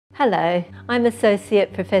Hello, I'm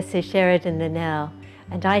Associate Professor Sheridan Linnell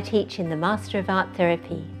and I teach in the Master of Art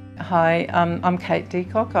Therapy. Hi, I'm Kate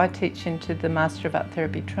Deacock. I teach into the Master of Art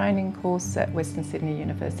Therapy training course at Western Sydney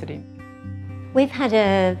University. We've had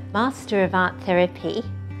a Master of Art Therapy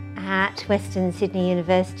at Western Sydney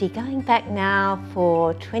University going back now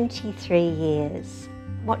for 23 years.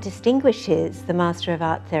 What distinguishes the Master of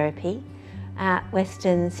Art Therapy at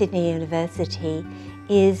Western Sydney University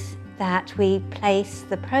is that we place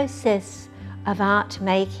the process of art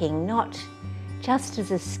making not just as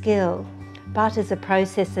a skill, but as a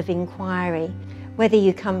process of inquiry. Whether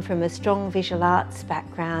you come from a strong visual arts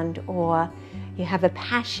background or you have a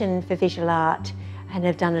passion for visual art and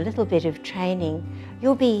have done a little bit of training,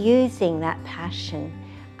 you'll be using that passion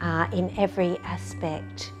in every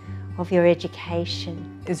aspect of your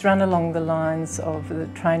education. It's run along the lines of the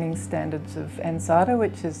training standards of ANZADA,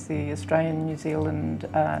 which is the Australian New Zealand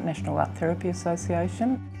National Art Therapy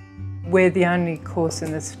Association. We're the only course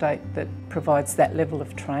in the state that provides that level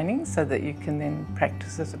of training so that you can then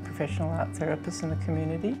practice as a professional art therapist in the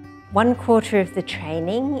community. 1/4 of the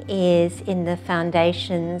training is in the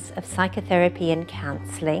foundations of psychotherapy and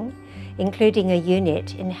counselling, including a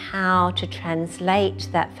unit in how to translate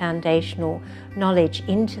that foundational knowledge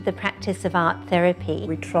into the practice of art therapy.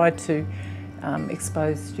 We try to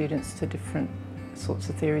expose students to different sorts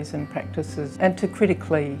of theories and practices and to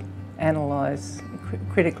critically analyse,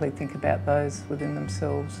 critically think about those within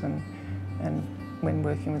themselves and when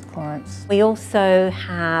working with clients. We also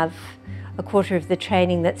have 1/4 of the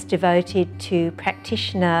training that's devoted to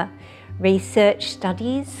practitioner research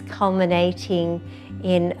studies, culminating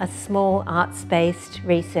in a small arts-based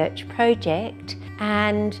research project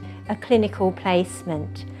and a clinical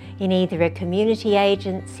placement in either a community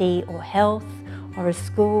agency or health or a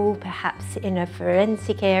school, perhaps in a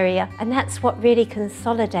forensic area. And that's what really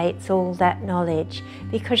consolidates all that knowledge,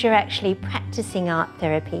 because you're actually practicing art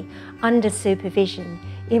therapy under supervision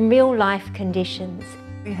in real life conditions.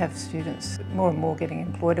 We have students more and more getting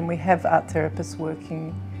employed, and we have art therapists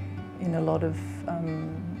working in a lot of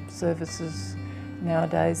services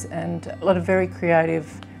nowadays, and a lot of very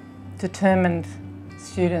creative, determined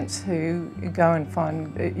students who go and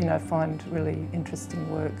find really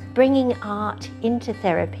interesting work. Bringing art into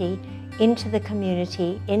therapy, into the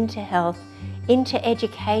community, into health, into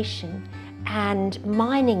education, and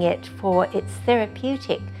mining it for its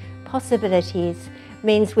therapeutic possibilities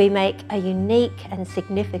means we make a unique and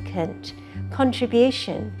significant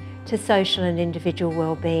contribution to social and individual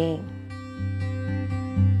well-being.